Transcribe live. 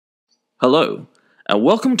Hello, and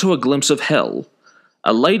welcome to A Glimpse of Hell,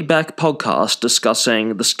 a laid-back podcast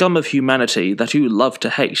discussing the scum of humanity that you love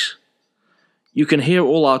to hate. You can hear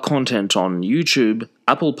all our content on YouTube,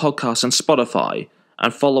 Apple Podcasts, and Spotify,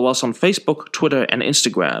 and follow us on Facebook, Twitter, and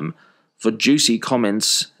Instagram for juicy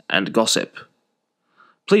comments and gossip.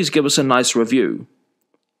 Please give us a nice review.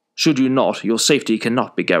 Should you not, your safety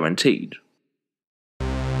cannot be guaranteed.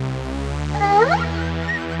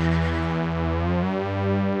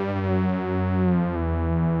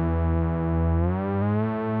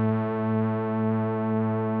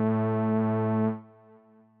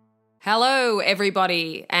 Hello,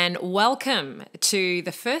 everybody, and welcome to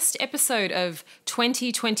the first episode of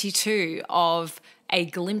 2022 of A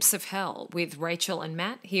Glimpse of Hell with Rachel and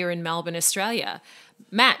Matt here in Melbourne, Australia.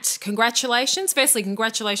 Matt, congratulations. Firstly,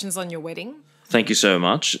 congratulations on your wedding. Thank you so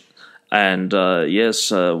much. And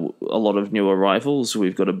yes, a lot of new arrivals.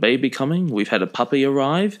 We've got a baby coming. We've had a puppy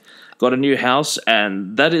arrive. Got a new house,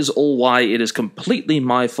 and that is all why it is completely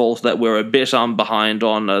my fault that we're a bit behind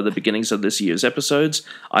on the beginnings of this year's episodes.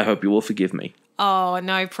 I hope you will forgive me. Oh,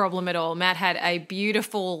 no problem at all. Matt had a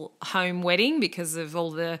beautiful home wedding because of all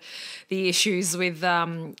the issues with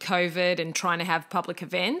COVID and trying to have public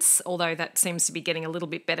events, although that seems to be getting a little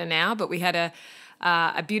bit better now. But we had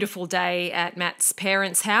a beautiful day at Matt's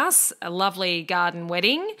parents' house, a lovely garden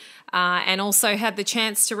wedding, and also had the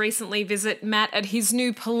chance to recently visit Matt at his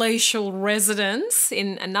new palatial residence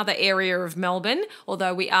in another area of Melbourne,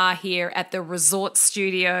 although we are here at the Resort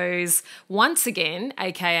Studios once again,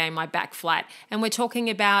 aka my back flat, and we're talking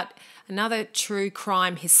about another true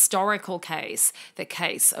crime historical case, the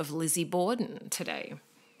case of Lizzie Borden today.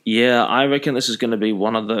 Yeah, I reckon this is going to be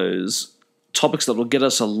one of those topics that will get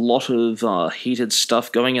us a lot of heated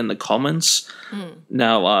stuff going in the comments.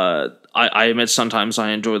 Now, I admit sometimes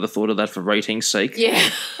I enjoy the thought of that for rating's sake. Yeah.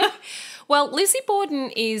 Well, Lizzie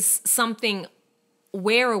Borden is something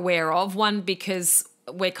we're aware of, one, because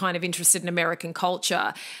we're kind of interested in American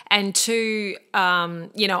culture, and two,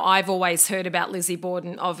 I've always heard about Lizzie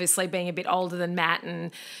Borden obviously being a bit older than Matt,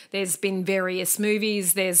 and there's been various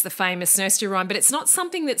movies, there's the famous nursery rhyme, but it's not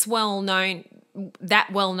something that's well known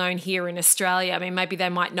here in Australia. I mean, maybe they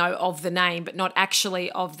might know of the name, but not actually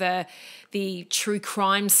of the true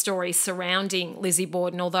crime story surrounding Lizzie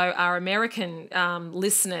Borden, although our American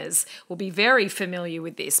listeners will be very familiar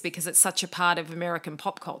with this because it's such a part of American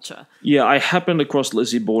pop culture. Yeah, I happened across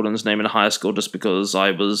Lizzie Borden's name in high school just because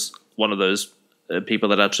I was one of those people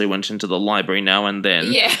that actually went into the library now and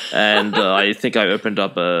then. Yeah. And I think I opened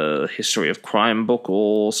up a history of crime book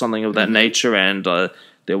or something of that nature, and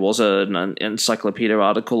there was an encyclopedia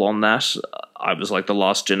article on that. I was like the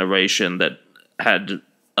last generation that had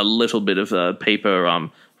a little bit of paper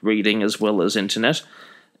reading as well as internet.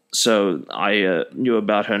 So I knew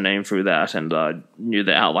about her name through that, and I knew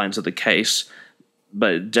the outlines of the case.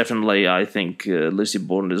 But definitely I think Lizzie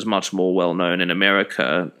Borden is much more well-known in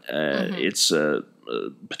America. It's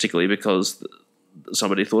particularly because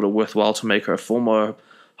somebody thought it worthwhile to make her former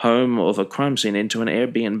home of a crime scene into an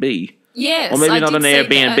Airbnb. Yes, or maybe not an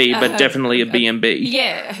Airbnb, but definitely a B&B.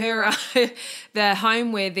 Yeah, the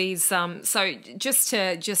home where these. So just,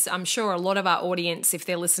 I'm sure a lot of our audience, if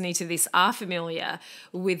they're listening to this, are familiar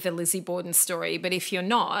with the Lizzie Borden story. But if you're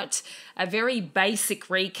not, a very basic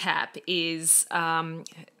recap is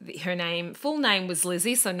her full name was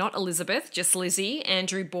Lizzie, so not Elizabeth, just Lizzie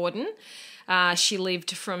Andrew Borden. She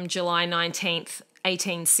lived from July 19th,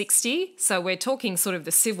 1860. So we're talking sort of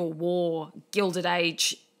the Civil War, Gilded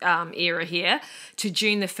Age era here, to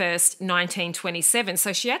June the 1st, 1927.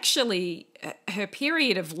 So she actually, her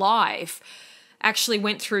period of life actually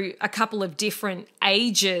went through a couple of different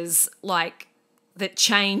ages, like that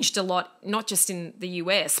changed a lot, not just in the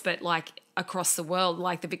US, but like across the world,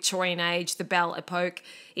 like the Victorian age, the Belle Epoque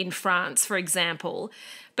in France, for example.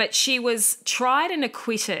 But she was tried and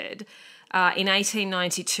acquitted in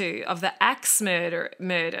 1892 of the axe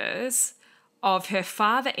murders of her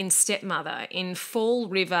father and stepmother in Fall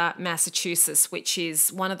River, Massachusetts, which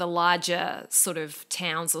is one of the larger sort of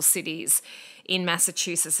towns or cities in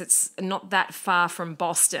Massachusetts. It's not that far from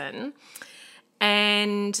Boston.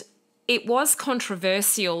 And it was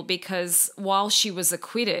controversial because while she was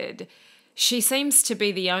acquitted, she seems to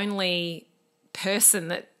be the only person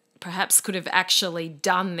that perhaps could have actually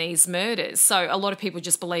done these murders. So a lot of people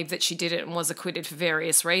just believe that she did it and was acquitted for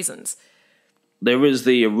various reasons. There is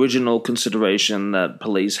the original consideration that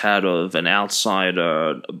police had of an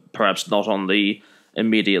outsider, perhaps not on the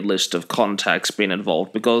immediate list of contacts being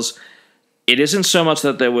involved, because it isn't so much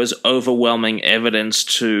that there was overwhelming evidence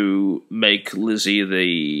to make Lizzie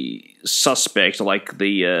the suspect, like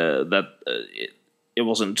it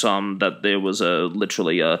wasn't that there was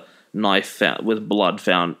literally a knife found with blood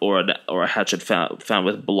found, or a hatchet found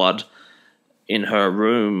with blood in her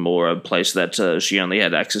room, or a place that she only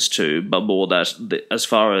had access to, but more that as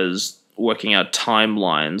far as working out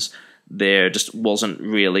timelines, there just wasn't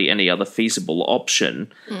really any other feasible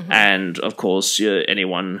option. And of course,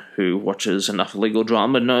 anyone who watches enough legal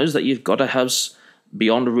drama knows that you've got to have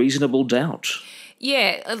beyond a reasonable doubt.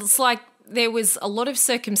 Yeah, it's like there was a lot of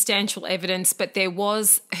circumstantial evidence, but there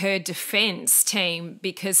was her defense team,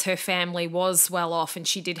 because her family was well off and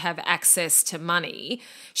she did have access to money.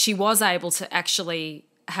 She was able to actually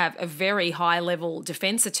have a very high-level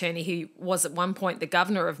defense attorney who was at one point the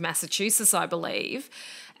governor of Massachusetts, I believe.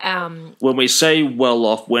 When we say well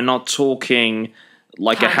off, we're not talking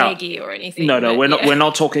like a house or anything. No, we're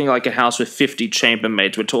not talking like a house with 50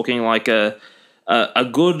 chambermaids. We're talking like a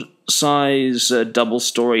good size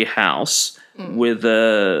double-story house with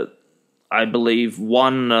I believe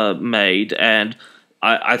one maid, and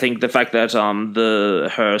I think the fact that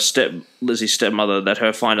Lizzie's stepmother, that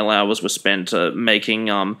her final hours were spent making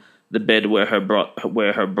the bed where her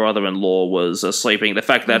brother-in-law was sleeping. The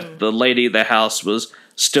fact that the lady of the house was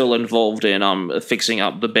still involved in fixing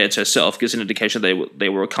up the beds herself gives an indication they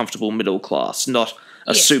were a comfortable middle class, not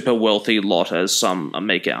a super wealthy lot as some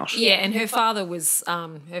make out. Yeah, and her father was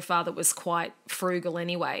quite frugal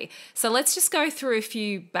anyway. So let's just go through a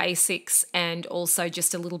few basics and also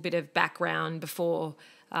just a little bit of background before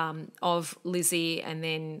of Lizzie, and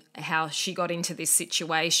then how she got into this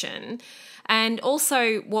situation. And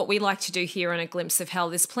also what we like to do here on A Glimpse of Hell,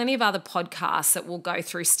 there's plenty of other podcasts that will go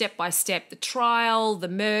through step by step the trial, the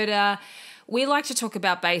murder. We like to talk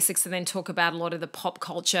about basics and then talk about a lot of the pop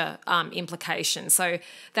culture implications. So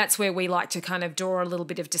that's where we like to kind of draw a little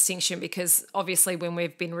bit of distinction, because obviously when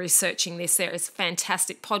we've been researching this, there is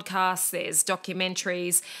fantastic podcasts, there's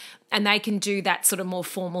documentaries, and they can do that sort of more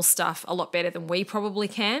formal stuff a lot better than we probably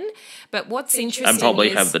can. But what's interesting and probably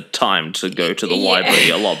have the time to go to the library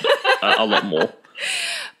a lot more.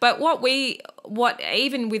 But what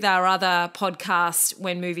even with our other podcast,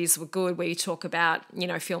 When Movies Were Good, where you talk about,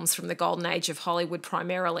 films from the golden age of Hollywood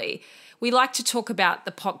primarily, we like to talk about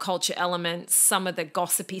the pop culture elements, some of the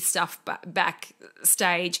gossipy stuff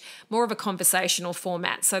backstage, more of a conversational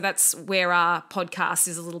format. So that's where our podcast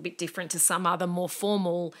is a little bit different to some other more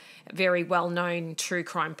formal, very well-known true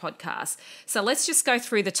crime podcasts. So let's just go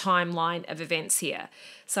through the timeline of events here.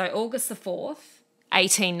 So August the 4th,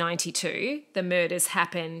 1892, the murders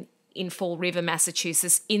happen in Fall River,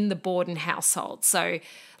 Massachusetts, in the Borden household. So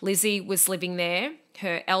Lizzie was living there.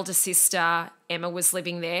 Her elder sister, Emma, was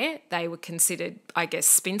living there. They were considered, I guess,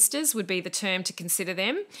 spinsters would be the term to consider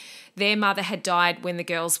them. Their mother had died when the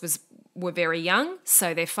girls were very young,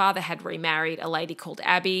 so their father had remarried a lady called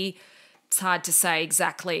Abby. It's hard to say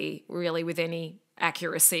exactly, really, with any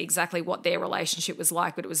accuracy, exactly what their relationship was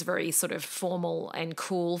like, but it was very sort of formal and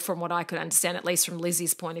cool from what I could understand, at least from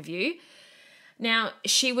Lizzie's point of view. Now,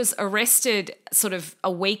 she was arrested sort of a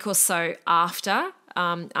week or so after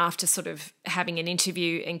sort of having an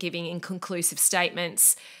interview and giving inconclusive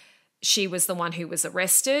statements. She was the one who was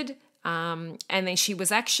arrested. And then she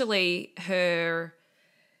was actually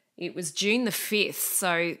it was June the 5th.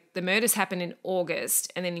 So the murders happened in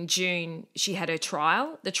August, and then in June she had her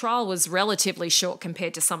trial. The trial was relatively short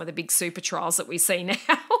compared to some of the big super trials that we see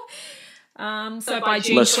now. So by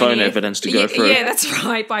June less 20th, phone evidence to go through. Yeah, that's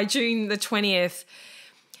right. By June the 20th,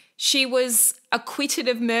 she was acquitted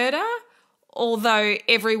of murder, although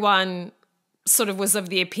everyone sort of was of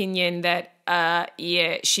the opinion that,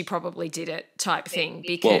 she probably did it type thing.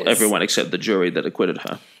 Because everyone except the jury that acquitted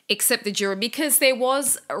her. Except the jury, because there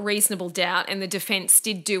was a reasonable doubt, and the defence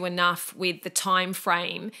did do enough with the time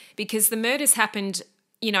frame, because the murders happened,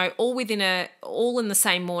 all in the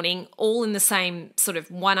same morning, all in the same sort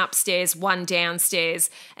of one upstairs, one downstairs,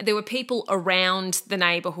 and there were people around the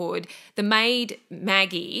neighbourhood. The maid,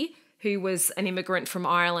 Maggie, who was an immigrant from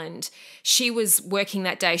Ireland, she was working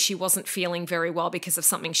that day. She wasn't feeling very well because of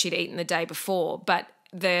something she'd eaten the day before, but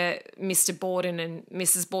Mr. Borden and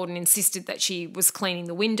Mrs. Borden insisted that she was cleaning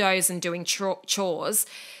the windows and doing chores.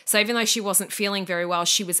 So even though she wasn't feeling very well,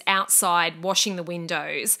 she was outside washing the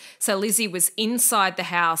windows. So Lizzie was inside the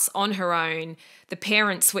house on her own. The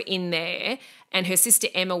parents were in there, and her sister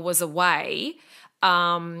Emma was away.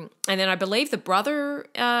 And then I believe the brother,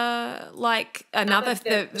 the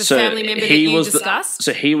family member that you discussed.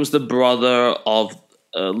 So he was the brother of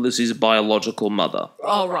Lizzie's biological mother.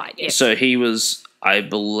 Oh, right, yeah. So he was, I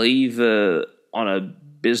believe, on a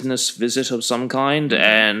business visit of some kind,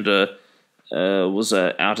 and was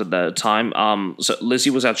out at that time. So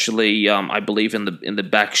Lizzie was actually, I believe, in the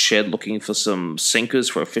back shed looking for some sinkers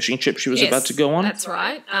for a fishing trip she was about to go on. That's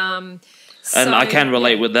right. And I can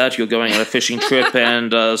relate with that. You're going on a fishing trip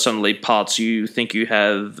and suddenly parts you think you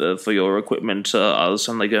have for your equipment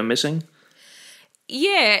suddenly go missing.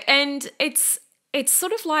 Yeah, and it's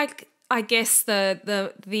sort of like, I guess,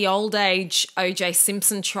 the old age O.J.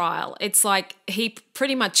 Simpson trial. It's like he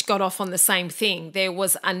pretty much got off on the same thing. There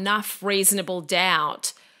was enough reasonable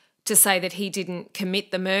doubt to say that he didn't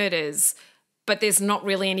commit the murders, but there's not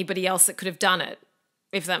really anybody else that could have done it,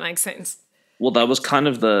 if that makes sense. Well, that was kind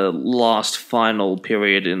of the last final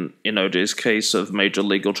period in O.J.'s case of major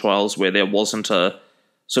legal trials where there wasn't a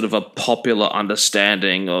sort of a popular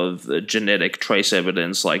understanding of genetic trace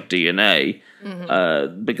evidence like DNA,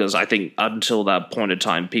 because I think until that point in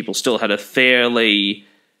time, people still had a fairly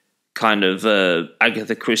kind of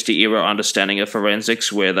Agatha Christie era understanding of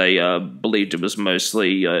forensics, where they believed it was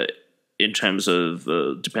mostly in terms of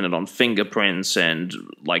dependent on fingerprints and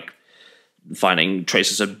like finding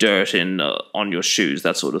traces of dirt on your shoes,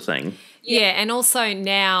 that sort of thing. Yeah, and also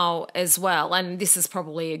now as well, and this is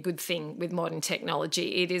probably a good thing with modern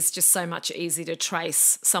technology, it is just so much easier to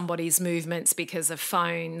trace somebody's movements because of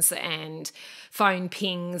phones and phone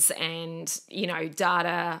pings and, you know,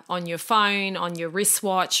 data on your phone, on your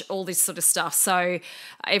wristwatch, all this sort of stuff. So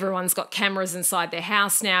everyone's got cameras inside their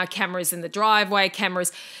house now, cameras in the driveway,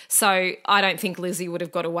 cameras. So I don't think Lizzie would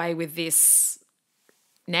have got away with this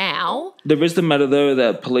now. There is the matter, though,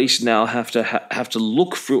 that police now have to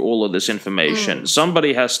look through all of this information.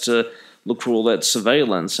 Somebody has to look through all that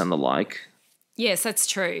surveillance and the like. Yes, that's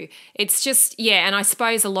true. It's just, yeah, and I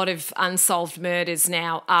suppose a lot of unsolved murders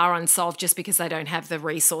now are unsolved just because they don't have the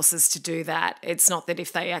resources to do that. It's not that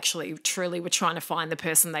if they actually truly were trying to find the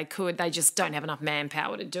person they could, they just don't have enough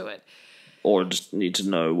manpower to do it. Or just need to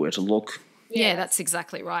know where to look. Yeah, that's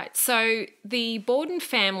exactly right. So the Borden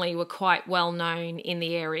family were quite well known in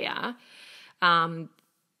the area.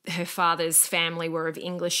 Her father's family were of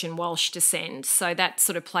English and Welsh descent, so that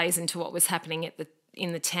sort of plays into what was happening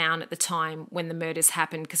in the town at the time when the murders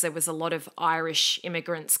happened, because there was a lot of Irish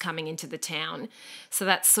immigrants coming into the town. So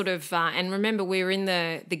that's sort of, and remember, we were in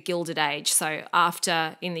the Gilded Age, so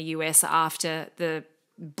after, in the US, after the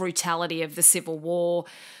brutality of the Civil War,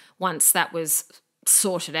 once that was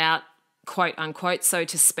sorted out, quote unquote, so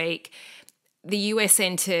to speak, the US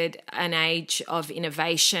entered an age of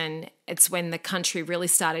innovation. It's when the country really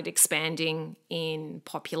started expanding in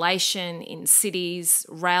population, in cities,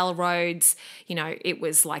 railroads. You know, it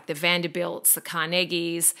was like the Vanderbilts, the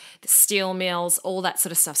Carnegies, the steel mills, all that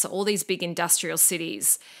sort of stuff. So all these big industrial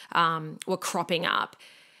cities were cropping up.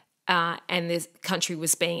 And the country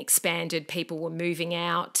was being expanded, people were moving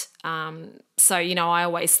out. So, you know, I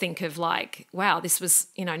always think of like, wow, this was,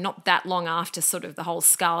 you know, not that long after sort of the whole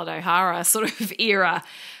Scarlett O'Hara sort of era.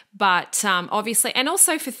 But obviously, and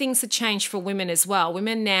also for things that change for women as well.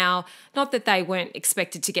 Women now, not that they weren't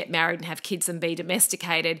expected to get married and have kids and be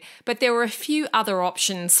domesticated, but there were a few other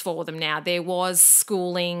options for them now. There was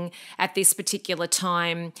schooling at this particular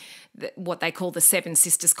time, what they call the Seven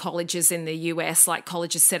Sisters colleges in the US, like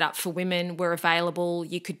colleges set up for women were available.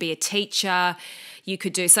 You could be a teacher, you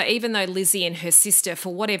could do, so even though Lizzie and her sister,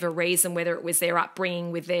 for whatever reason, whether it was their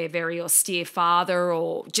upbringing with their very austere father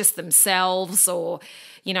or just themselves, or,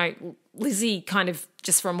 you know, Lizzie kind of,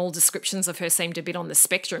 just from all descriptions of her, seemed a bit on the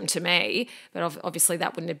spectrum to me, but obviously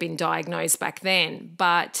that wouldn't have been diagnosed back then.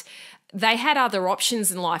 But they had other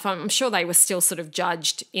options in life. I'm sure they were still sort of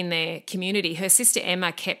judged in their community. Her sister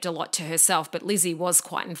Emma kept a lot to herself, but Lizzie was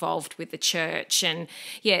quite involved with the church. And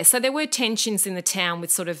yeah, so there were tensions in the town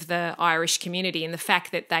with sort of the Irish community, and the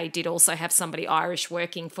fact that they did also have somebody Irish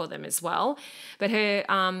working for them as well. But her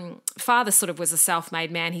father sort of was a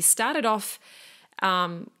self-made man. He started off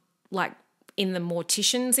like in the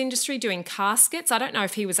mortician's industry doing caskets. I don't know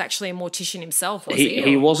if he was actually a mortician himself, was he?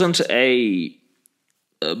 He wasn't a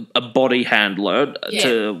body handler,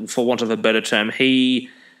 for want of a better term. He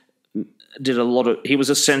did he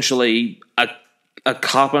was essentially a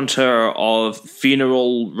carpenter of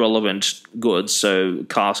funeral relevant goods, so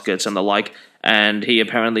caskets and the like, and he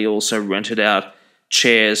apparently also rented out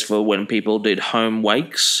chairs for when people did home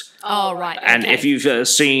wakes. Oh, right. Okay. And if you've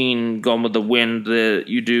seen Gone with the Wind,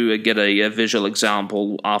 you do get a visual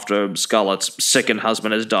example. After Scarlett's second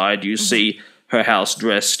husband has died, you see her house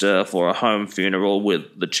dressed for a home funeral with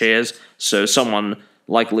the chairs. So someone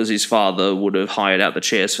like Lizzie's father would have hired out the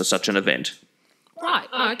chairs for such an event. Right.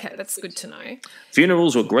 Oh, okay, that's good to know.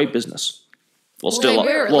 Funerals were great business. Well, still are,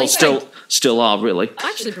 really. I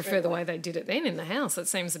actually prefer the way they did it then in the house. It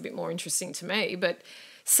seems a bit more interesting to me. But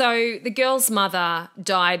so the girl's mother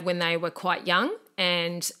died when they were quite young,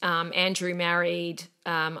 and Andrew married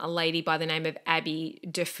a lady by the name of Abby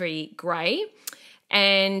Duffy Gray.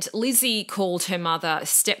 And Lizzie called her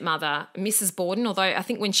stepmother, Mrs. Borden, although I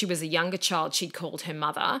think when she was a younger child, she'd called her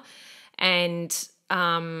mother. And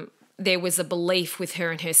there was a belief with her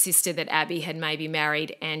and her sister that Abby had maybe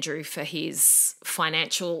married Andrew for his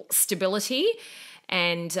financial stability.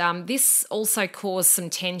 And this also caused some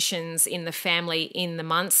tensions in the family in the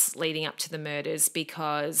months leading up to the murders,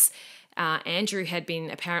 because Andrew had been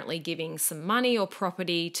apparently giving some money or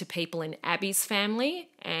property to people in Abby's family,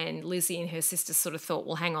 and Lizzie and her sister sort of thought,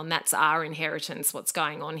 well, hang on, that's our inheritance, what's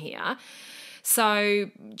going on here?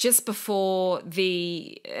 So just before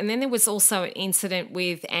and then there was also an incident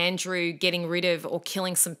with Andrew getting rid of or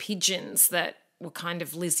killing some pigeons that were kind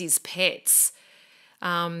of Lizzie's pets.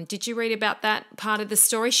 Did you read about that part of the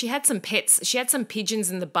story? She had some pets. She had some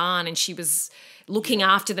pigeons in the barn and she was looking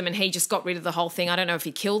after them, and he just got rid of the whole thing. I don't know if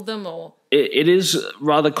he killed them or... It is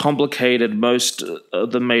rather complicated, most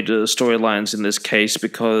of the major storylines in this case,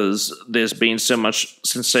 because there's been so much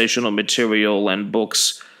sensational material and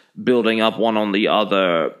books building up one on the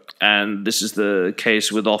other, and this is the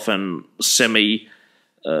case with often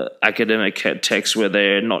semi-academic texts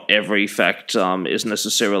where not every fact is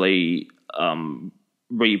necessarily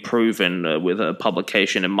reproven with a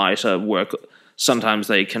publication. It might work. Sometimes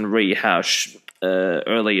they can rehash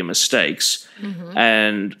earlier mistakes. Mm-hmm.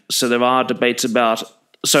 And so there are debates about...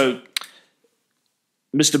 So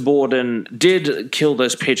Mr. Borden did kill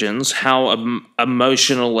those pigeons. How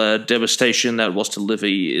emotional devastation that was to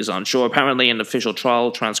Livy is unsure. Apparently in official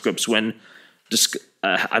trial transcripts, when...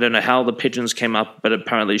 I don't know how the pigeons came up, but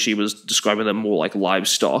apparently she was describing them more like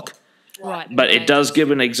livestock. Right. But it does give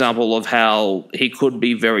an example of how he could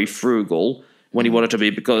be very frugal when he wanted to be,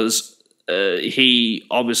 because he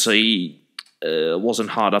obviously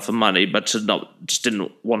wasn't hard up for money, but just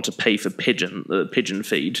didn't want to pay for pigeon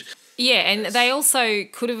feed. Yeah, and they also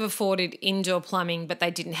could have afforded indoor plumbing, but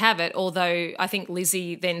they didn't have it, although I think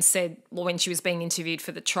Lizzie then said, well, when she was being interviewed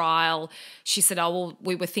for the trial, she said, oh, well,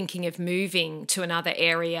 we were thinking of moving to another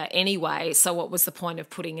area anyway, so what was the point of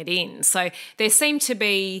putting it in? So there seemed to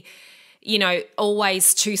be...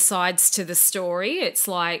 always two sides to the story. It's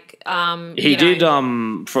like... he did,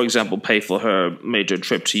 for example, pay for her major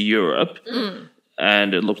trip to Europe,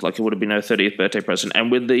 and it looked like it would have been her 30th birthday present. And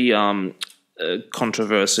with the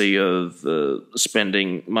controversy of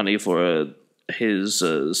spending money for his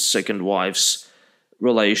second wife's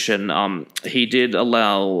relation, he did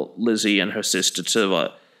allow Lizzie and her sister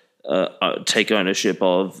to... take ownership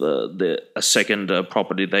of a second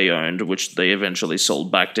property they owned, which they eventually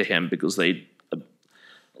sold back to him because a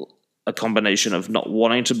combination of not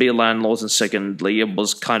wanting to be landlords, and secondly, it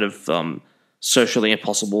was kind of socially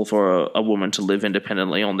impossible for a woman to live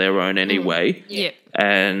independently on their own anyway. Yeah.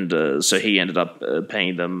 And so he ended up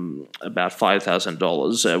paying them about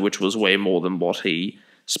 $5,000, which was way more than what he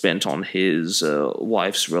spent on his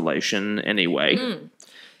wife's relation anyway.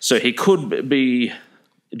 So he could be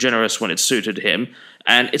generous when it suited him,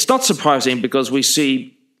 and it's not surprising because we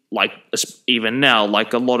see, like, even now,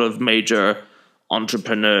 like, a lot of major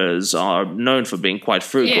entrepreneurs are known for being quite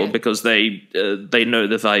frugal because they know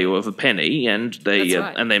the value of a penny, and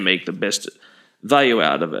they make the best value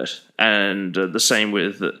out of it. And the same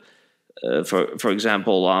with, for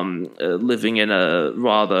example, living in a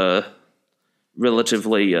rather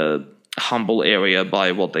relatively humble area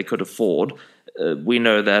by what they could afford. We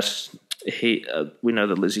know that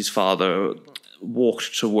Lizzie's father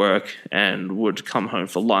walked to work and would come home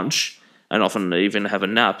for lunch and often even have a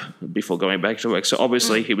nap before going back to work. So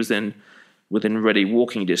obviously he was then within ready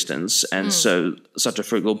walking distance, and so such a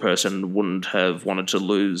frugal person wouldn't have wanted to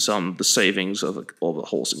lose the savings of a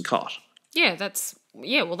horse and cart. Yeah, that's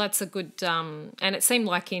a good... and it seemed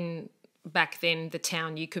like back then the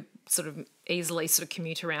town you could sort of easily sort of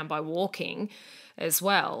commute around by walking as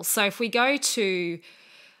well. So if we go to...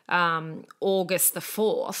 August the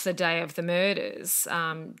 4th, the day of the murders,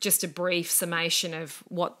 just a brief summation of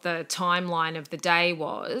what the timeline of the day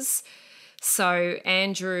was. So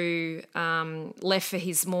Andrew left for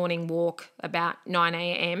his morning walk about 9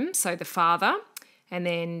 a.m, so the father, and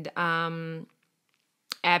then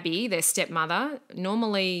Abby, their stepmother,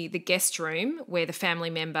 normally the guest room where the family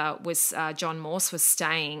member was, John Morse, was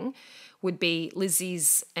staying, would be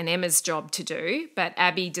Lizzie's and Emma's job to do, but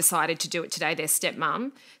Abby decided to do it today, their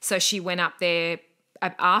stepmum. So she went up there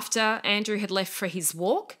after Andrew had left for his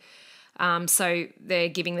walk. So they're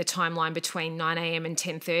giving the timeline between 9 a.m. and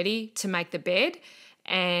 10:30 to make the bed.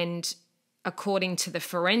 And according to the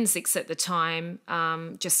forensics at the time,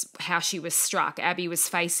 just how she was struck, Abby was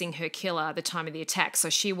facing her killer at the time of the attack.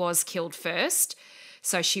 So she was killed first.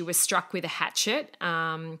 So she was struck with a hatchet.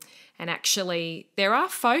 And actually, there are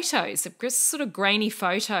photos, just sort of grainy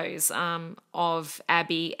photos of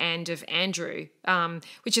Abby and of Andrew,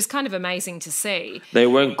 which is kind of amazing to see. They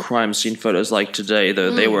weren't crime scene photos like today,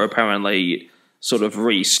 though. They were apparently sort of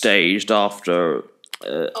restaged after.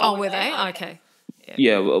 Were they? Okay.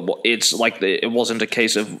 Yeah, it's like it wasn't a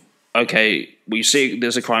case of, okay, we see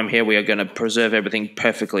there's a crime here, we are going to preserve everything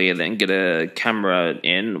perfectly and then get a camera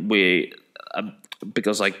in.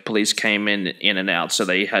 Because like police came in and out, so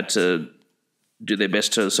they had to do their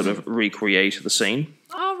best to sort of recreate the scene.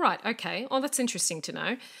 Oh, right. Okay. Oh, that's interesting to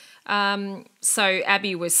know. So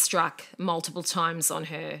Abby was struck multiple times on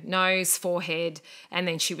her nose, forehead, and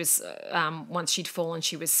then she was, once she'd fallen,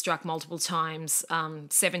 she was struck multiple times,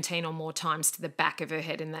 17 or more times to the back of her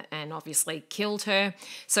head, and obviously killed her.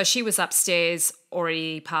 So she was upstairs,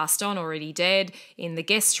 already passed on, already dead, in the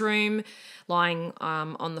guest room, lying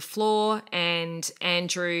on the floor. And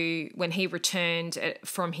Andrew, when he returned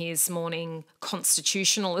from his morning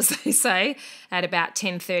constitutional, as they say, at about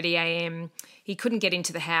 10:30 a.m., he couldn't get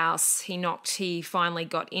into the house. He finally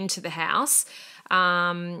got into the house.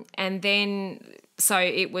 And then, so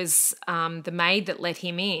it was the maid that let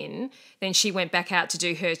him in. Then she went back out to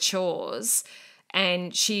do her chores.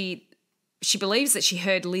 And she believes that she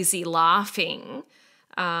heard Lizzie laughing.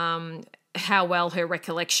 How well her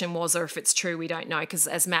recollection was, or if it's true, we don't know. Because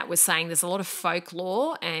as Matt was saying, there's a lot of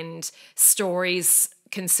folklore and stories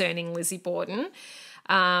concerning Lizzie Borden.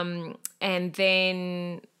 And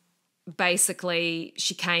then basically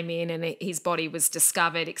she came in and his body was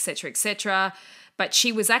discovered, etc., etc. But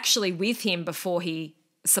she was actually with him before he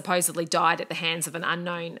supposedly died at the hands of an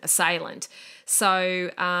unknown assailant. So,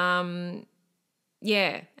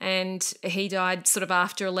 yeah, and he died sort of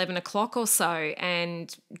after 11 o'clock or so,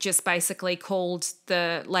 and just basically called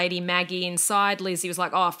the lady Maggie inside. Lizzie was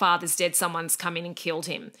like, oh, father's dead, someone's come in and killed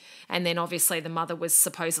him. And then obviously the mother was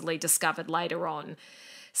supposedly discovered later on.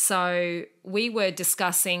 So we were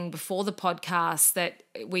discussing before the podcast that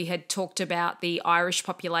we had talked about the Irish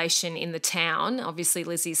population in the town. Obviously,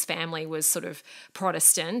 Lizzie's family was sort of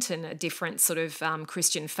Protestant and a different sort of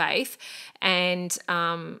Christian faith. And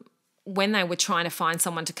when they were trying to find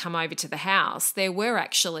someone to come over to the house, there were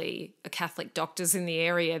actually Catholic doctors in the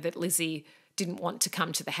area that Lizzie didn't want to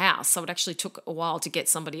come to the house. So it actually took a while to get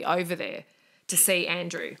somebody over there to see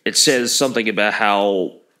Andrew. It says something about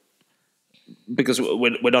how, because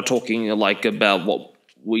we're not talking like about what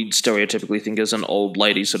we stereotypically think as an old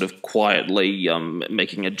lady sort of quietly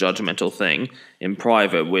making a judgmental thing in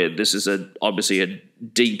private, where this is obviously a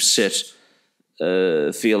deep set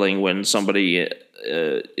feeling when somebody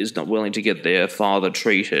is not willing to get their father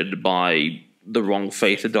treated by the wrong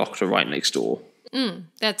faith doctor right next door.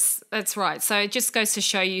 That's right. So it just goes to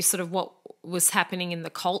show you sort of what was happening in the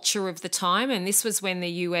culture of the time, and this was when the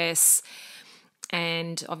US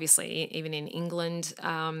and obviously even in England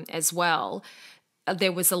as well,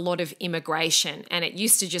 there was a lot of immigration, and it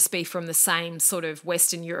used to just be from the same sort of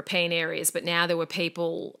Western European areas, but now there were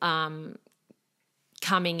people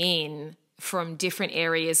coming in from different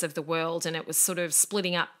areas of the world, and it was sort of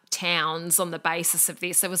splitting up towns on the basis of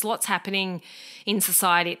this. There was lots happening in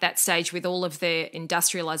society at that stage with all of the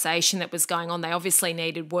industrialisation that was going on. They obviously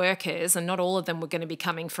needed workers, and not all of them were going to be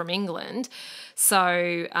coming from England.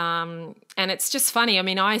 So, and it's just funny. I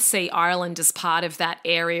mean, I see Ireland as part of that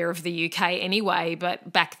area of the UK anyway,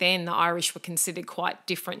 but back then the Irish were considered quite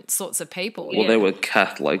different sorts of people. Well, they were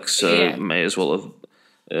Catholics, so may as well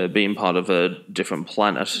have been part of a different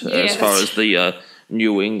planet as far as the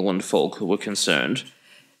New England folk were concerned.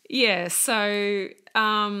 Yeah, so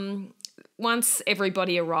once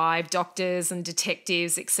everybody arrived, doctors and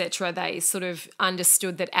detectives, etc., they sort of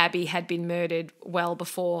understood that Abby had been murdered well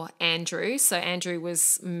before Andrew. So Andrew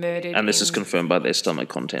was murdered. And this is confirmed by their stomach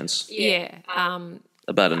contents. Yeah.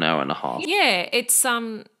 About an hour and a half. Yeah, it's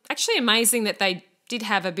actually amazing that they did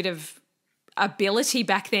have a bit of ability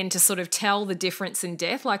back then to sort of tell the difference in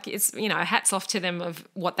death. Like, it's, hats off to them of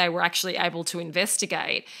what they were actually able to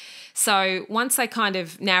investigate. So once they kind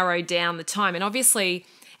of narrowed down the time, and obviously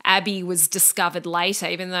Abby was discovered later,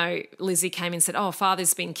 even though Lizzie came and said, oh,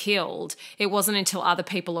 father's been killed, it wasn't until other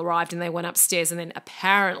people arrived and they went upstairs and then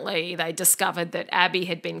apparently they discovered that Abby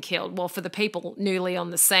had been killed. Well, for the people newly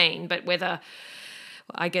on the scene, but whether,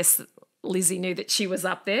 I guess Lizzie knew that she was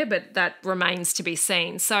up there, but that remains to be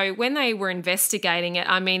seen. So when they were investigating it,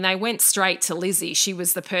 I mean, they went straight to Lizzie. She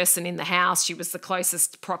was the person in the house. She was the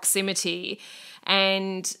closest proximity.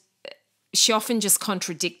 And she often just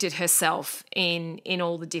contradicted herself in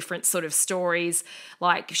all the different sort of stories.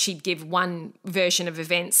 Like, she'd give one version of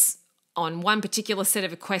events on one particular set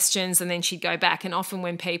of questions, and then she'd go back. And often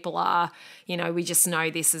when people are, we just know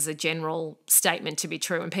this as a general statement to be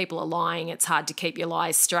true. When people are lying, it's hard to keep your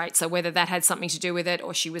lies straight. So whether that had something to do with it,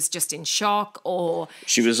 or she was just in shock, or...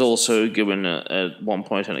 She was also given at one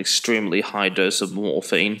point an extremely high dose of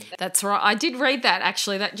morphine. That's right. I did read that,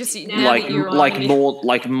 actually. That just...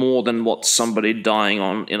 more than what somebody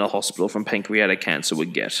dying in a hospital from pancreatic cancer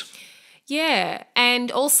would get. Yeah, and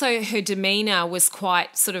also her demeanour was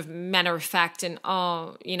quite sort of matter of fact and,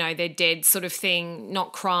 they're dead sort of thing,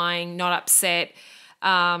 not crying, not upset.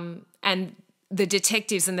 And the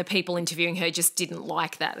detectives and the people interviewing her just didn't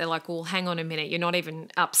like that. They're like, well, hang on a minute, you're not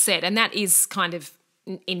even upset. And that is kind of,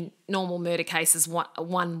 in normal murder cases,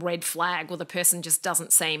 one red flag. Well, the person just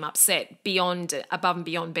doesn't seem upset above and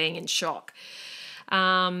beyond being in shock.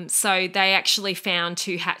 So they actually found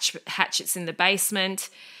 2 hatchets in the basement.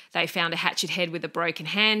 They found a hatchet head with a broken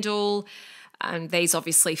handle. These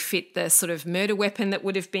obviously fit the sort of murder weapon that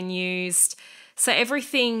would have been used. So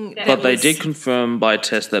everything... But they did confirm by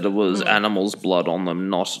test that it was animal's blood on them,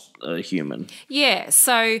 not human. Yeah,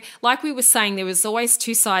 so like we were saying, there was always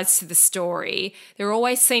 2 sides to the story. There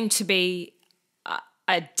always seemed to be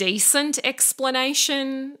a decent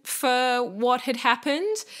explanation for what had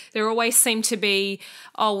happened. There always seemed to be,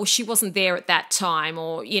 she wasn't there at that time,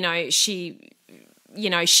 or, she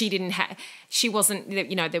didn't have, she wasn't,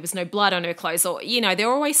 there was no blood on her clothes, or, there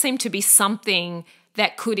always seemed to be something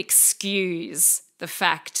that could excuse the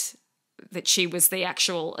fact that she was the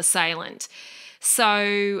actual assailant.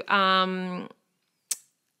 So,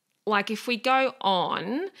 if we go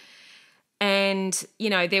on, and,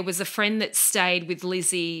 there was a friend that stayed with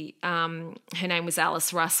Lizzie, her name was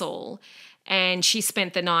Alice Russell, and she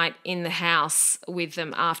spent the night in the house with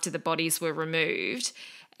them after the bodies were removed.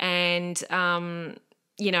 And,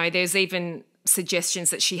 there's even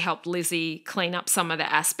suggestions that she helped Lizzie clean up some of the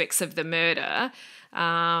aspects of the murder.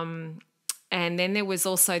 And then there was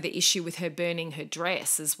also the issue with her burning her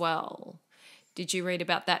dress as well. Did you read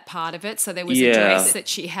about that part of it? So there was a dress that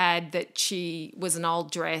she had that she was an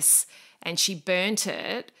old dress, and she burnt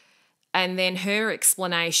it. And then her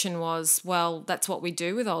explanation was, well, that's what we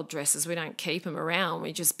do with old dresses. We don't keep them around.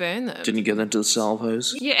 We just burn them. Didn't you get into the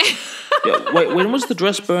salvos? Yeah. Wait, when was the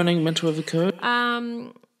dress burning meant to have occurred?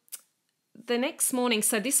 The next morning.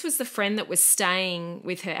 So this was the friend that was staying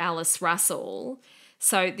with her, Alice Russell.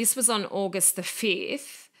 So this was on August the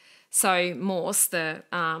 5th. So Morse, the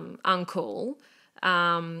uncle,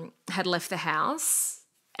 had left the house.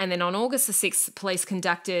 And then on August the 6th, the police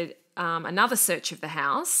conducted another search of the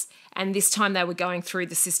house, and this time they were going through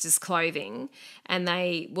the sisters' clothing, and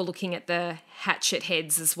they were looking at the hatchet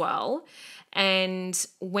heads as well. And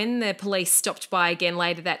when the police stopped by again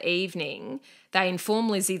later that evening, they informed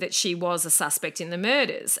Lizzie that she was a suspect in the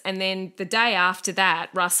murders. And then the day after that,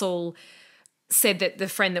 Russell said that the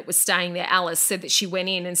friend that was staying there, Alice, said that she went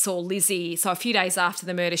in and saw Lizzie. So a few days after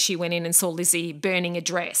the murder, she went in and saw Lizzie burning a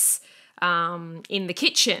dress in the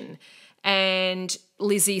kitchen. And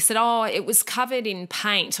Lizzie said, it was covered in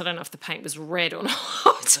paint. I don't know if the paint was red or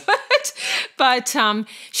not. But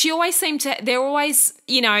she always seemed to, they're always,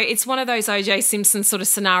 it's one of those O.J. Simpson sort of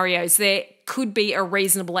scenarios. There could be a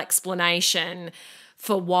reasonable explanation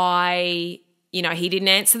for why, he didn't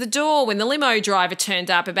answer the door when the limo driver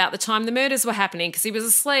turned up about the time the murders were happening because he was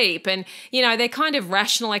asleep. And, they're kind of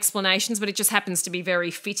rational explanations, but it just happens to be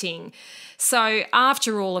very fitting. So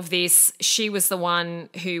after all of this, she was the one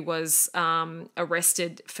who was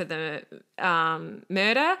arrested for the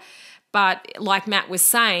murder. But like Matt was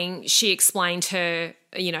saying, she explained her,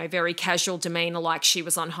 very casual demeanour, like she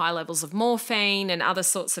was on high levels of morphine and other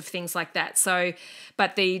sorts of things like that. So,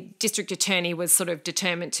 but the district attorney was sort of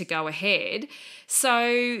determined to go ahead.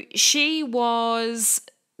 So they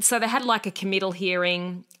had like a committal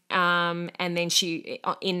hearing, and then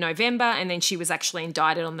in November, and then she was actually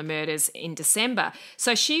indicted on the murders in December.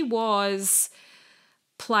 So she was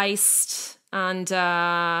placed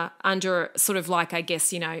under sort of like, I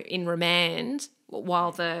guess, in remand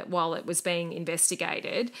while it was being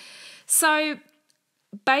investigated. So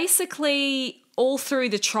basically all through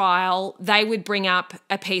the trial, they would bring up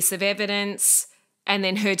a piece of evidence, and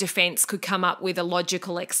then her defence could come up with a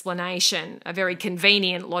logical explanation, a very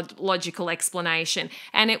convenient logical explanation.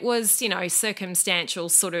 And it was, circumstantial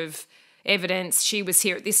sort of evidence. She was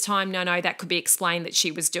here at this time. No, that could be explained that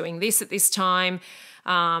she was doing this at this time.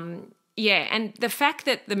 Yeah, and the fact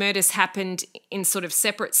that the murders happened in sort of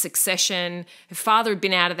separate succession, her father had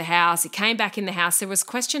been out of the house, he came back in the house, there was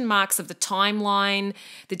question marks of the timeline.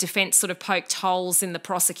 The defence sort of poked holes in the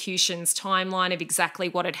prosecution's timeline of exactly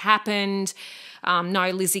what had happened. No,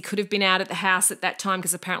 Lizzie could have been out at the house at that time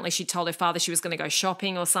because apparently she told her father she was going to go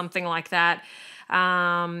shopping or something like that.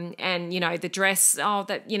 And, you know, the dress,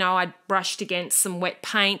 I'd brushed against some wet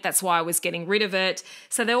paint. That's why I was getting rid of it.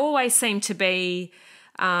 So there always seemed to be...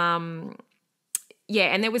 and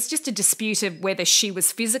there was just a dispute of whether she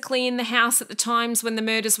was physically in the house at the times when the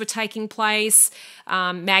murders were taking place.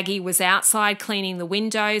 Maggie was outside cleaning the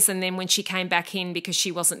windows, and then when she came back in because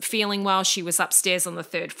she wasn't feeling well, she was upstairs on the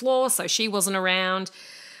 3rd floor, so she wasn't around.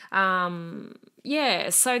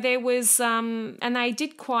 So there was, and they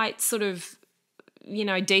did quite sort of,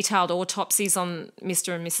 detailed autopsies on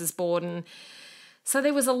Mr. and Mrs. Borden. So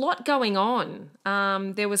there was a lot going on.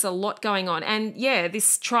 And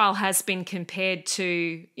this trial has been compared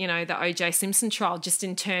to, the O.J. Simpson trial, just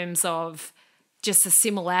in terms of just the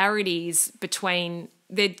similarities between,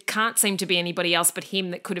 there can't seem to be anybody else but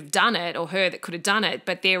him that could have done it or her that could have done it,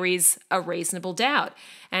 but there is a reasonable doubt.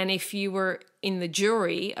 And if you were in the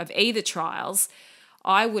jury of either trials,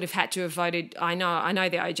 I would have had to have voted, I know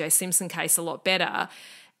the O.J. Simpson case a lot better,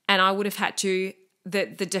 and I would have had to, the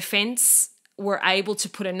defence were able to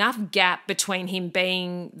put enough gap between him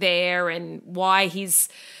being there and why his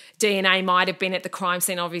DNA might have been at the crime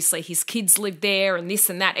scene. Obviously, his kids lived there and this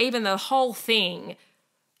and that. Even the whole thing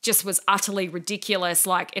just was utterly ridiculous.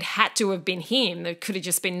 Like, it had to have been him. There could have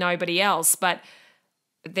just been nobody else. But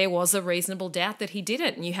there was a reasonable doubt that he did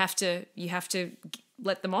it, and you have to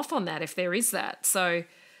let them off on that if there is that. So,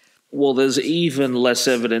 well, there's even less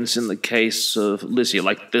evidence in the case of Lizzie.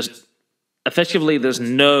 Like, there's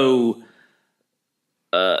no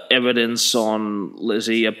evidence on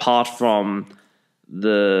Lizzie apart from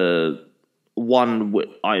the one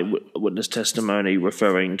eyewitness testimony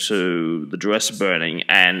referring to the dress burning,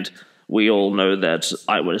 and we all know that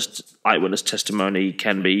eyewitness testimony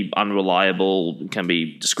can be unreliable, can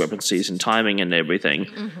be discrepancies in timing and everything.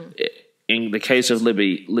 Mm-hmm. In the case of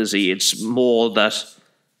Lizzie, it's more that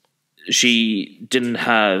she didn't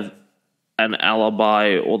have an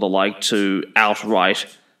alibi or the like to outright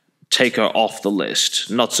take her off the list,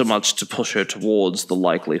 not so much to push her towards the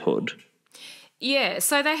likelihood. Yeah,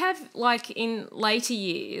 so they have, like, in later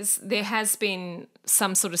years, there has been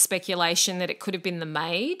some sort of speculation that it could have been the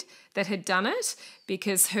maid that had done it,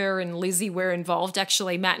 because her and Lizzie were involved.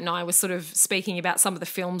 Actually, Matt and I were sort of speaking about some of the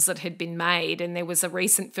films that had been made, and there was a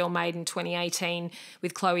recent film made in 2018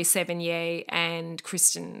 with Chloe Sevigny and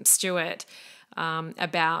Kristen Stewart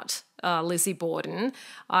about Lizzie Borden.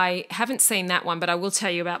 I haven't seen that one, but I will tell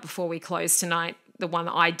you about, before we close tonight, the one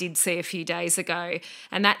that I did see a few days ago,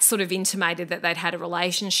 and that sort of intimated that they'd had a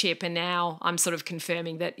relationship, and now I'm sort of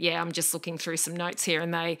confirming that, I'm just looking through some notes here,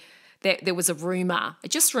 and there was a rumour,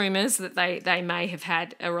 just rumours, that they may have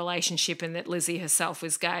had a relationship and that Lizzie herself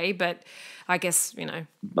was gay, but I guess,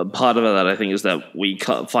 But part of that, I think, is that we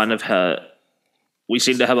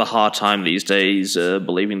seem to have a hard time these days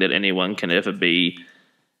believing that anyone can ever be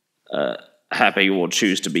happy or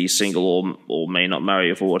choose to be single or may not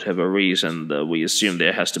marry for whatever reason. We assume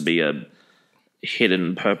there has to be a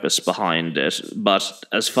hidden purpose behind it. But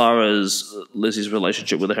as far as Lizzie's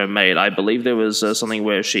relationship with her maid, I believe there was something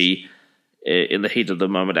where she, in the heat of the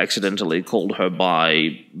moment, accidentally called her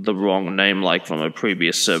by the wrong name, like from a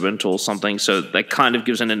previous servant or something. So that kind of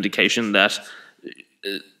gives an indication that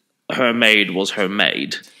her maid was her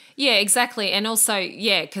maid. Yeah, exactly. And also,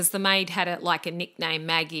 because the maid had a nickname,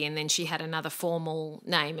 Maggie, and then she had another formal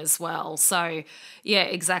name as well. So, yeah,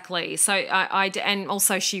 exactly. So and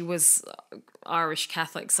also she was Irish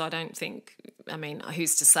Catholic, so I don't think,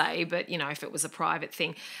 who's to say, but, if it was a private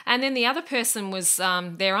thing. And then the other person was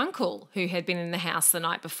their uncle, who had been in the house the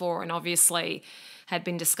night before and obviously had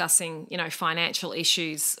been discussing, financial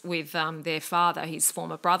issues with their father, his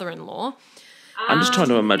former brother-in-law. I'm just trying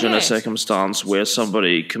to imagine a circumstance where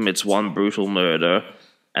somebody commits one brutal murder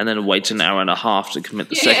and then waits an hour and a half to commit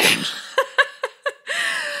the second.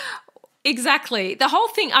 Exactly. The whole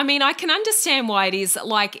thing, I can understand why it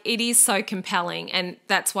is so compelling, and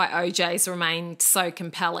that's why OJ's remained so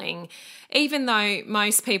compelling. even though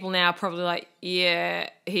most people now are probably like, yeah,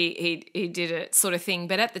 he did it sort of thing.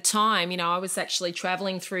 But at the time, I was actually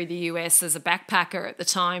traveling through the US as a backpacker at the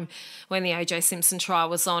time when the O.J. Simpson trial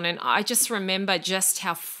was on. And I just remember just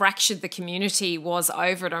how fractured the community was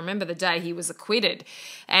over it. I remember the day he was acquitted.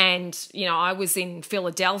 And, I was in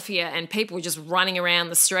Philadelphia and people were just running around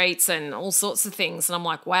the streets and all sorts of things. And I'm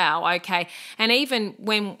like, wow, okay. And even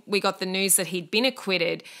when we got the news that he'd been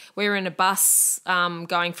acquitted, we were in a bus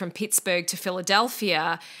going from Pittsburgh to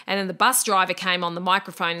Philadelphia. And then the bus driver came on the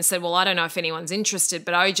microphone and said, well, I don't know if anyone's interested,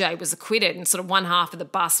 but OJ was acquitted. And sort of one half of the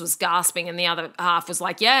bus was gasping and the other half was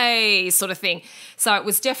like, yay, sort of thing. So it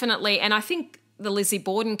was definitely, and I think the Lizzie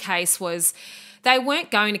Borden case was, they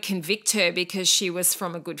weren't going to convict her because she was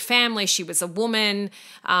from a good family. She was a woman.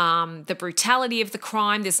 The brutality of the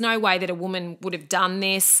crime, there's no way that a woman would have done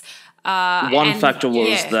this. One factor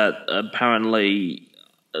was that apparently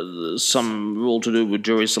some rule to do with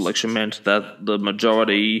jury selection meant that the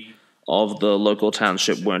majority of the local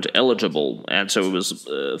township weren't eligible, and so it was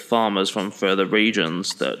farmers from further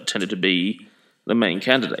regions that tended to be the main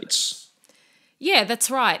candidates. Yeah, that's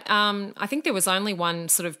right. I think there was only one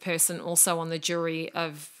sort of person also on the jury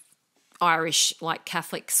of Irish, like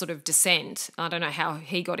Catholic sort of descent. I don't know how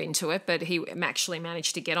he got into it, but he actually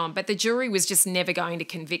managed to get on. But the jury was just never going to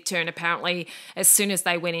convict her. And apparently, as soon as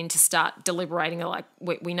they went in to start deliberating, they're like,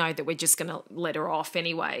 we know that we're just going to let her off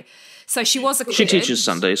anyway. So she was acquitted. She teaches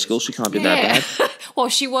Sunday school. She can't be that bad. Well,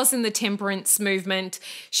 she was in the temperance movement.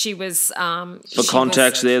 She was... for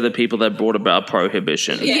context, they're the people that brought about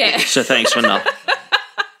prohibition. Yeah. So thanks for nothing.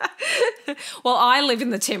 Well, I live in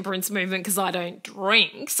the temperance movement because I don't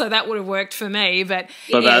drink, so that would have worked for me. But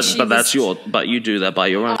you do that by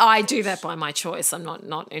your own. I do that by my choice. I'm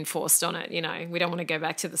not enforced on it. We don't want to go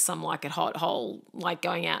back to the Some Like It Hot hole, like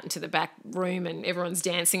going out into the back room and everyone's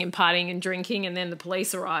dancing and partying and drinking, and then the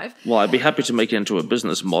police arrive. Well, I'd be happy to make it into a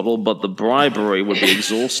business model, but the bribery would be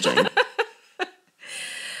exhausting.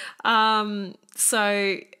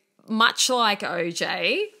 So much like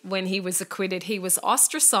OJ, when he was acquitted, he was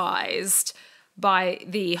ostracized by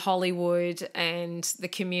the Hollywood and the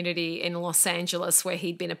community in Los Angeles where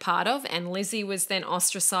he'd been a part of. And Lizzie was then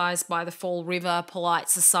ostracized by the Fall River Polite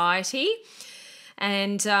Society.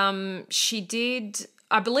 And I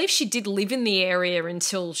believe she did live in the area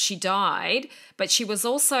until she died, but she was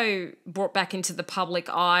also brought back into the public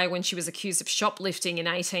eye when she was accused of shoplifting in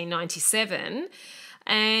 1897.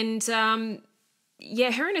 And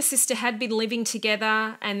her and her sister had been living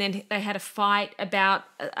together, and then they had a fight about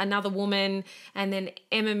another woman, and then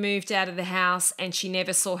Emma moved out of the house and she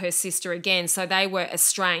never saw her sister again. So they were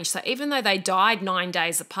estranged. So even though they died 9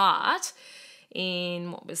 days apart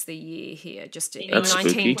in, what was the year here? Just in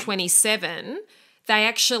 1927, they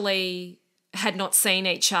actually had not seen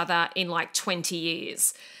each other in like 20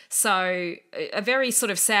 years. So a very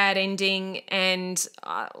sort of sad ending. And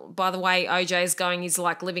by the way, OJ's going, he's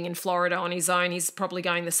like living in Florida on his own. He's probably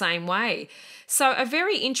going the same way. So a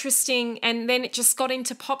very interesting, and then it just got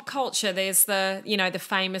into pop culture. There's the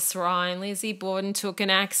famous rhyme, Lizzie Borden took an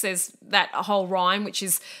axe. There's that whole rhyme, which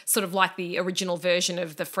is sort of like the original version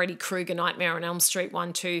of the Freddy Krueger Nightmare on Elm Street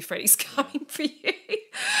 1-2, Freddy's coming for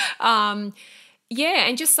you. Yeah,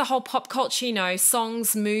 and just the whole pop culture,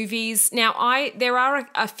 songs, movies. Now, there are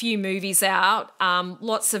a few movies out,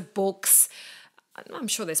 lots of books. I'm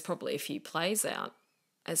sure there's probably a few plays out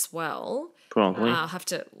as well. Probably. I'll have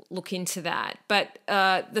to look into that. But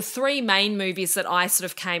the three main movies that I sort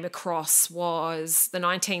of came across was the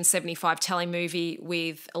 1975 telemovie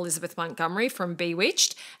with Elizabeth Montgomery from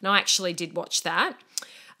Bewitched, and I actually did watch that.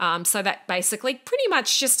 So that basically pretty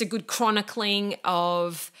much just a good chronicling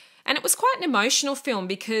of... And it was quite an emotional film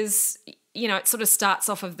because, it sort of starts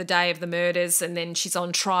off of the day of the murders and then she's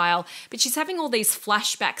on trial, but she's having all these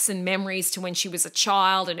flashbacks and memories to when she was a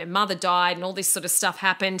child and her mother died and all this sort of stuff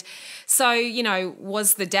happened. So,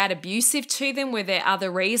 was the dad abusive to them? Were there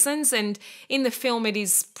other reasons? And in the film, it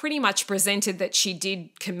is pretty much presented that she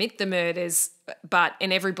did commit the murders,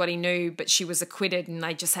 and everybody knew, but she was acquitted and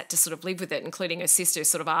they just had to sort of live with it, including her sister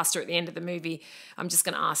sort of asked her at the end of the movie, I'm just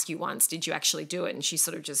going to ask you once, did you actually do it? And she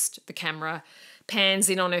sort of the camera pans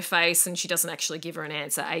in on her face and she doesn't actually give her an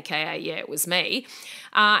answer, aka, yeah, it was me.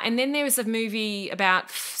 And then there was a movie about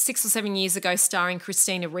 6 or 7 years ago starring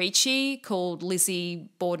Christina Ricci called Lizzie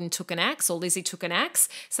Borden Took an Axe, or Lizzie Took an Axe.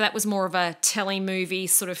 So that was more of a telemovie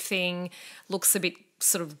sort of thing, looks a bit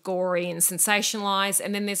sort of gory and sensationalised.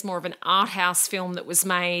 And then there's more of an art house film that was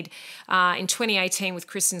made in 2018 with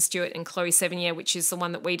Kristen Stewart and Chloe Sevigny, which is the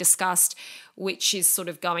one that we discussed, which is sort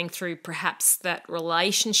of going through perhaps that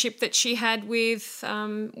relationship that she had with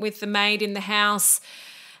the maid in the house.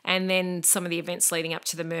 and then some of the events leading up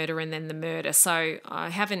to the murder and then the murder. So I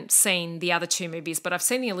haven't seen the other two movies, but I've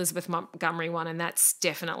seen the Elizabeth Montgomery one, and that's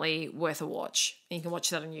definitely worth a watch. You can watch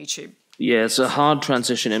that on YouTube. Yeah, it's a hard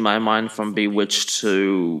transition in my mind from Bewitched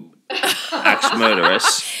to Axe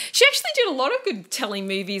Murderess. She actually did a lot of good telling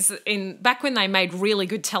movies back when they made really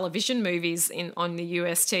good television movies on the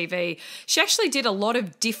US TV. She actually did a lot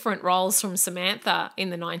of different roles from Samantha in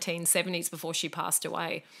the 1970s before she passed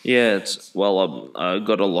away. Yeah, I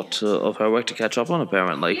got a lot of her work to catch up on,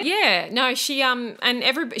 apparently. Yeah, no,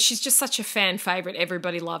 she's just such a fan favourite.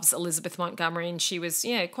 Everybody loves Elizabeth Montgomery, and she was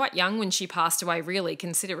quite young when she passed away, really,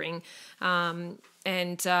 considering.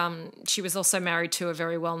 And she was also married to a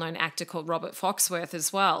very well-known actor called Robert Foxworth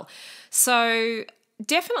as well. So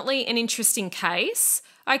definitely an interesting case.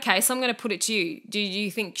 Okay, so I'm going to put it to you. Do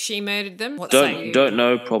you think she murdered them? Don't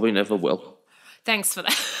know, probably never will. Thanks for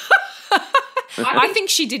that. I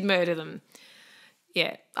think she did murder them.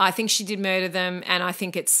 Yeah, I think she did murder them, and I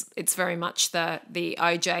think it's very much the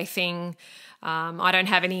OJ thing. I don't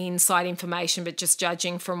have any inside information, but just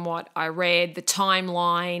judging from what I read, the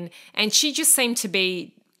timeline, and she just seemed to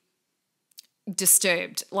be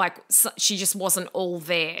disturbed. Like, she just wasn't all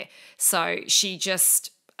there. So she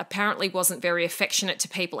just apparently wasn't very affectionate to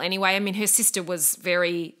people anyway. I mean, her sister was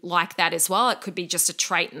very like that as well. It could be just a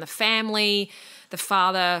trait in the family. The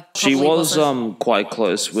father She was quite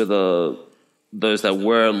close with those that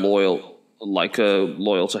were loyal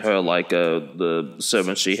to her, like the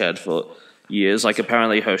servants she had for years. Like,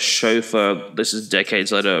 apparently her chauffeur, this is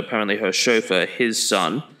decades later, apparently her chauffeur, his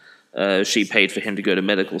son, she paid for him to go to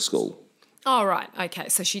medical school. Oh, right. Okay.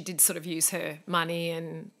 So she did sort of use her money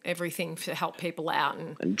and everything to help people out.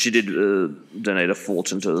 And she did donate a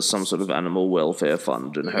fortune to some sort of animal welfare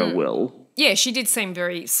fund in her will. Yeah, she did seem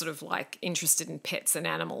very sort of like interested in pets and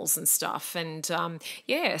animals and stuff. And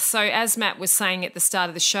so as Matt was saying at the start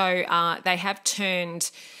of the show, they have turned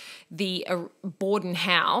the Borden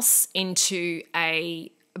house into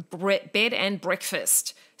a bed and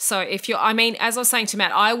breakfast. So as I was saying to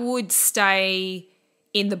Matt, I would stay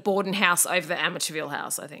in the Borden house over the Amityville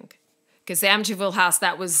house, I think. Because the Amityville house,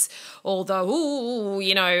 that was all the,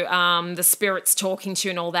 the spirits talking to you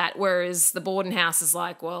and all that, whereas the Borden house is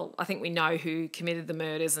like, well, I think we know who committed the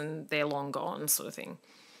murders and they're long gone, sort of thing.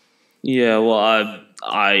 Yeah, well,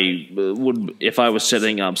 I would, if I was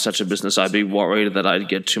setting up such a business, I'd be worried that I'd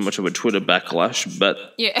get too much of a Twitter backlash,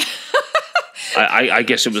 but yeah. I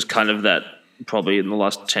guess it was kind of that probably in the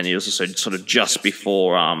last 10 years or so, sort of just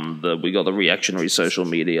before we got the reactionary social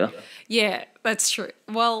media. Yeah, that's true.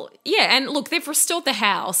 Well, yeah, and look, they've restored the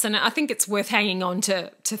house, and I think it's worth hanging on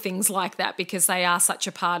to things like that because they are such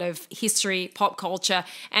a part of history, pop culture,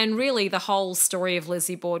 and really the whole story of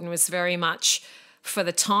Lizzie Borden was very much for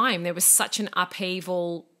the time. There was such an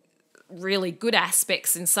upheaval, really good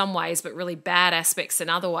aspects in some ways, but really bad aspects in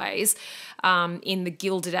other ways, in the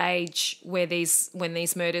Gilded Age when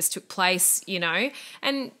these murders took place,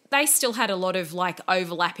 and they still had a lot of like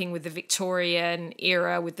overlapping with the Victorian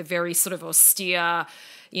era with the very sort of austere,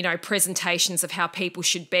 presentations of how people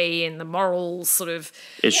should be and the morals sort of.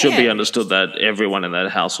 It should be understood that everyone in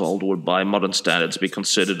that household would, by modern standards, be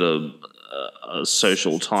considered a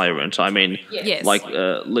social tyrant. I mean, yes. Like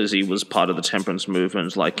Lizzie was part of the temperance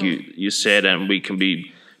movement, like you said, and we can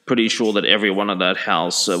be pretty sure that everyone in that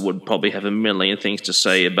house would probably have a million things to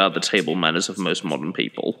say about the table manners of most modern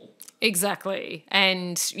people. Exactly.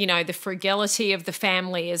 And, the frugality of the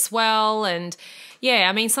family as well. And, yeah,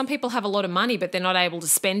 I mean, some people have a lot of money, but they're not able to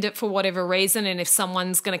spend it for whatever reason. And if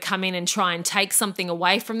someone's going to come in and try and take something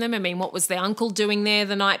away from them, I mean, what was their uncle doing there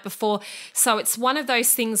the night before? So it's one of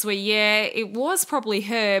those things where, yeah, it was probably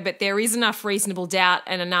her, but there is enough reasonable doubt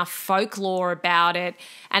and enough folklore about it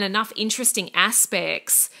and enough interesting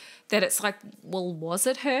aspects that it's like, well, was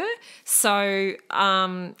it her? So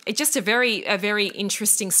it's just a very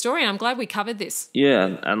interesting story, and I'm glad we covered this.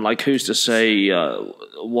 Yeah, and like who's to say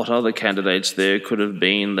what other candidates there could have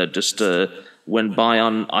been that just went by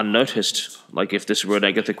unnoticed? Like if this were an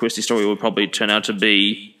Agatha Christie story, it would probably turn out to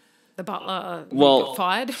be the butler got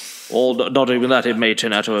fired. Or not even that, it may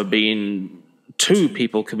turn out to have been two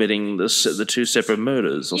people committing the two separate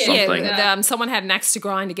murders or something. Yeah, someone had an axe to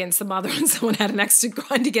grind against the mother and someone had an axe to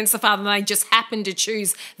grind against the father, and they just happened to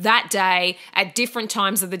choose that day at different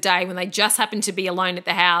times of the day when they just happened to be alone at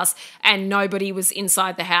the house and nobody was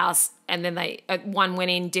inside the house, and then one went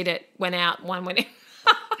in, did it, went out, one went in.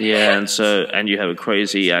 Yeah, and you have a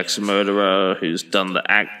crazy axe murderer who's done the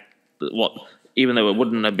act, even though it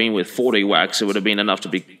wouldn't have been with 40 whacks, it would have been enough to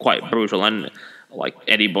be quite brutal. And like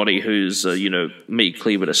anybody who's meat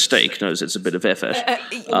cleaver at a steak knows it's a bit of effort.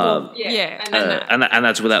 And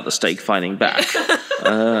that's without the steak fighting back.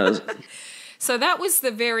 So that was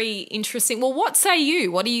the very interesting. Well, what say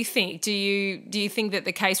you? What do you think? Do you think that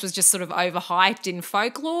the case was just sort of overhyped in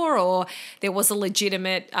folklore, or there was a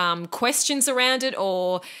legitimate questions around it,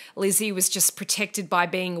 or Lizzie was just protected by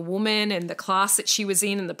being a woman and the class that she was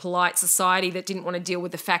in and the polite society that didn't want to deal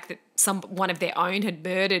with the fact that one of their own had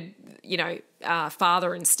murdered,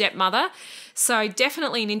 father and stepmother? So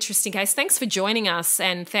definitely an interesting case. Thanks for joining us,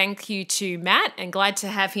 and thank you to Matt, and glad to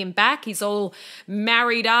have him back. He's all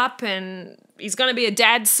married up and he's going to be a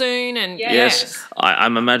dad soon. And yes,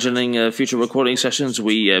 I'm imagining future recording sessions.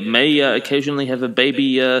 We may occasionally have a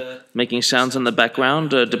baby making sounds in the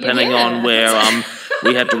background, depending on where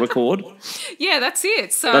we had to record. Yeah, that's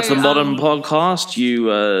it. So that's the modern podcast.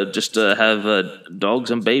 You just have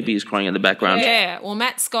dogs and babies crying in the background. Yeah, well,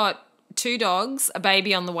 Matt's got 2 dogs, a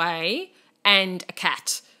baby on the way, and a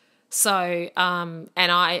cat. So, and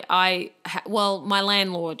my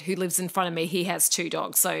landlord who lives in front of me, he has 2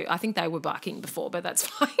 dogs. So I think they were barking before, but that's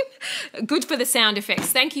fine. Good for the sound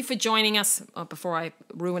effects. Thank you for joining us. Before I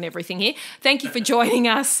ruin everything here, thank you for joining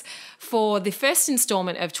us for the first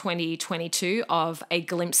installment of 2022 of A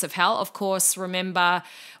Glimpse of Hell. Of course, remember,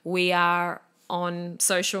 we are on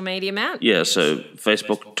social media, Matt. Yeah, so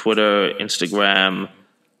Facebook, Twitter, Instagram,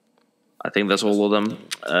 I think that's all of them.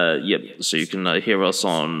 So you can hear us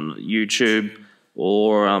on YouTube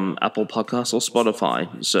or Apple Podcasts or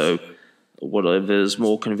Spotify. So whatever is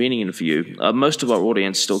more convenient for you. Most of our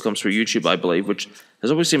audience still comes through YouTube, I believe, which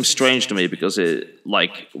has always seemed strange to me because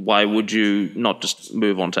why would you not just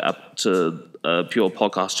move on to a pure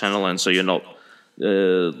podcast channel, and so you're not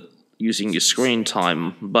using your screen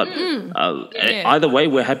time, but either way,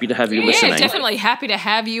 we're happy to have you listening. Yeah, definitely happy to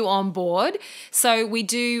have you on board. So we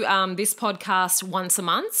do this podcast once a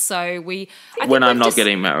month. So when I'm not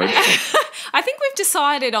getting married. I think we've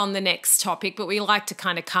decided on the next topic, but we like to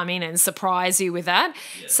kind of come in and surprise you with that.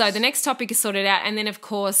 Yes. So the next topic is sorted out, and then of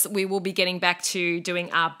course we will be getting back to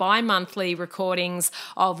doing our bi-monthly recordings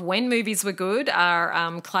of When Movies Were Good,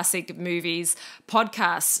 our classic movies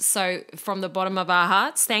podcast. So from the bottom of our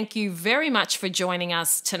hearts, thank you very much for joining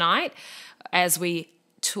us tonight as we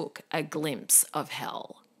took a glimpse of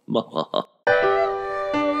hell.